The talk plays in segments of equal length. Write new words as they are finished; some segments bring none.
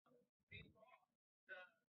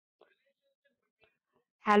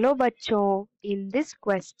Hello bachcho, in this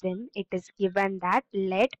question it is given that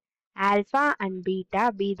let alpha and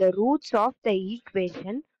beta be the roots of the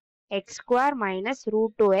equation x square minus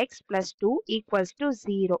root 2x plus 2 equals to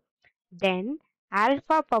 0. Then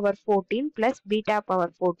alpha power 14 plus beta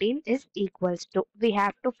power 14 is equals to. We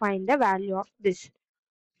have to find the value of this.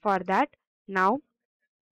 For that, now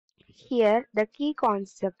here the key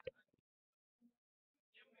concept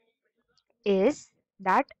is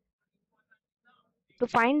that to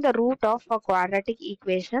find the root of a quadratic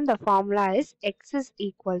equation, the formula is x is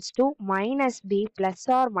equals to minus b plus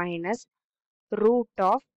or minus root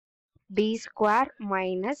of b square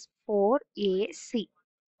minus 4ac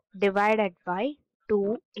divided by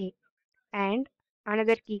 2a. And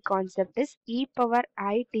another key concept is e power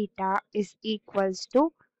I theta is equals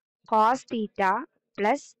to cos theta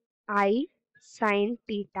plus I sin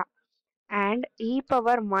theta, and e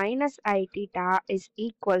power minus I theta is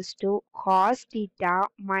equals to cos theta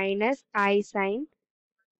minus I sin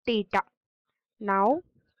theta. Now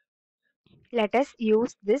let us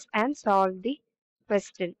use this and solve the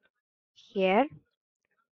question. Here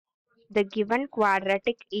the given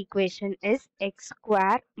quadratic equation is x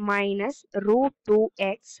square minus root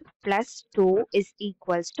 2x plus 2 is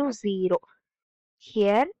equals to 0.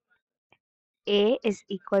 Here a is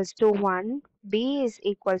equals to 1, b is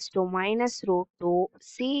equals to minus root 2,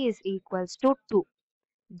 c is equals to 2.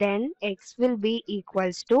 Then x will be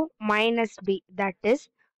equals to minus b, that is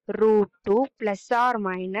root 2 plus or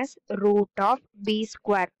minus root of b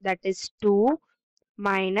square, that is 2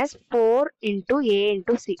 minus 4 into a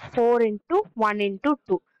into c, 4 into 1 into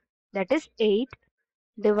 2, that is 8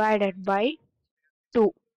 divided by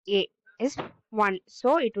 2. A is 1,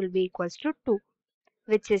 so it will be equals to 2,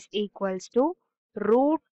 which is equals to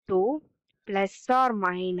root 2 plus or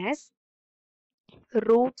minus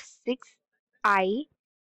root 6I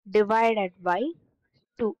divided by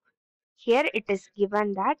 2. Here it is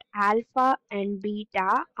given that alpha and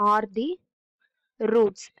beta are the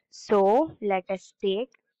roots. So let us take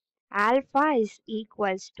alpha is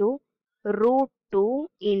equals to root 2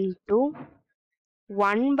 into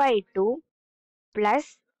 1 by 2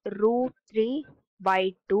 plus root 3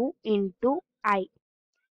 by 2 into I,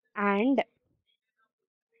 and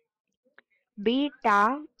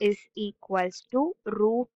beta is equals to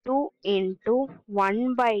root 2 into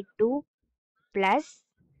 1 by 2 plus,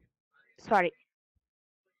 sorry,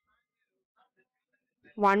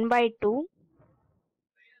 1 by 2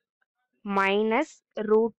 minus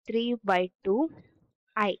root 3 by 2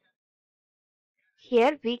 I.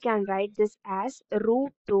 Here we can write this as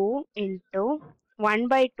root 2 into 1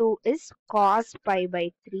 by 2 is cos pi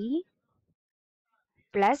by 3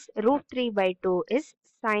 plus root 3 by 2 is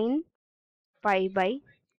sin pi by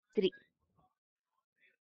 3,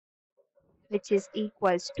 which is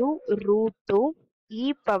equals to root 2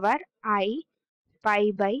 e power I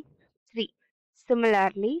pi by 3.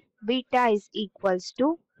 Similarly, beta is equals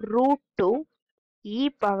to root 2 e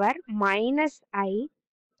power minus I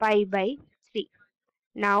pi by 3.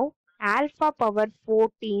 Now, alpha power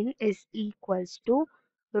 14 is equals to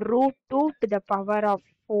root 2 to the power of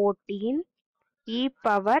 14 e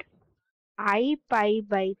power I pi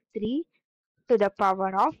by 3 to the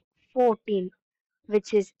power of 14,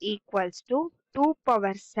 which is equals to 2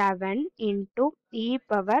 power 7 into e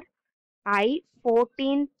power I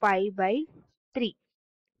 14 pi by 3,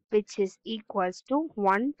 which is equals to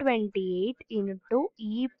 128 into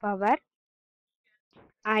e power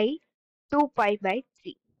I 2 pi by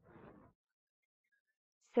 3.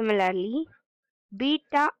 Similarly,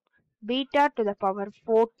 beta to the power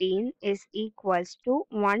 14 is equals to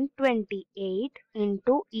 128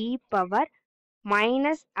 into e power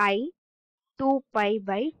minus I 2 pi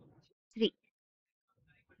by 3.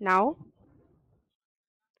 Now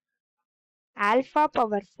alpha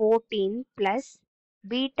power 14 plus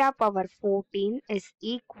beta power 14 is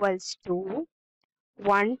equals to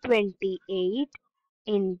 128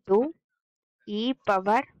 into e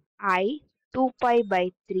power I 2 pi by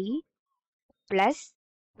 3 plus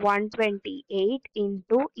 128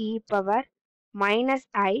 into e power minus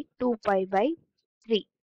I 2 pi by 3,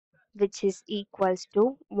 which is equals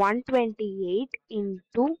to 128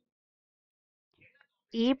 into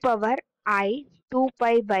e power I 2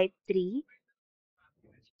 pi by 3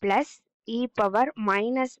 plus e power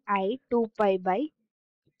minus I 2 pi by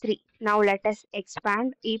 3. Now let us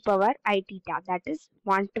expand e power I theta, that is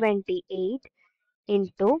 128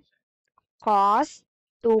 into cos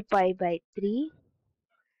 2 pi by 3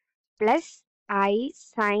 plus I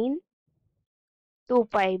sin 2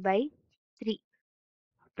 pi by 3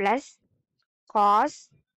 plus cos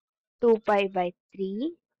 2 pi by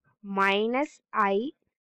 3 minus I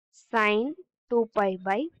sin 2 pi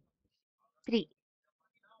by 3,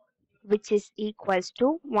 which is equals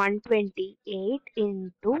to 128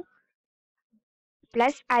 into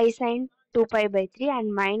plus I sin 2 pi by 3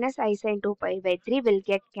 and minus I sin 2 pi by 3 will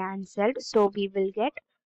get cancelled. So we will get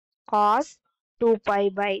cos 2 pi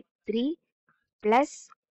by 3 plus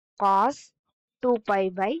cos 2 pi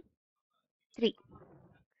by 3,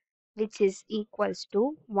 which is equals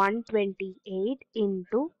to 128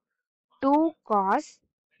 into 2 cos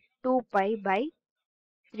 2 pi by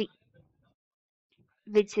 3,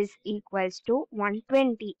 which is equals to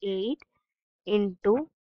 128 into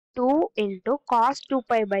 2 into cos 2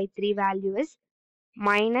 pi by 3 value is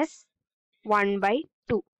minus 1 by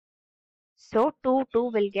 2. So 2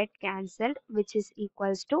 will get cancelled, which is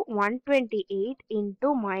equals to 128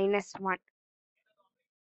 into minus 1,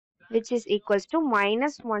 which is equals to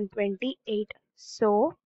minus 128.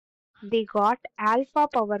 So we got alpha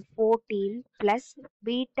power 14 plus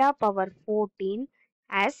beta power 14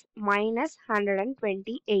 as minus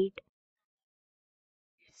 128.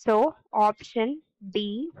 So option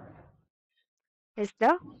D is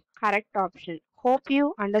the correct option. Hope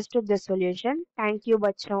you understood the solution. Thank you,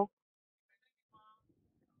 bachcho.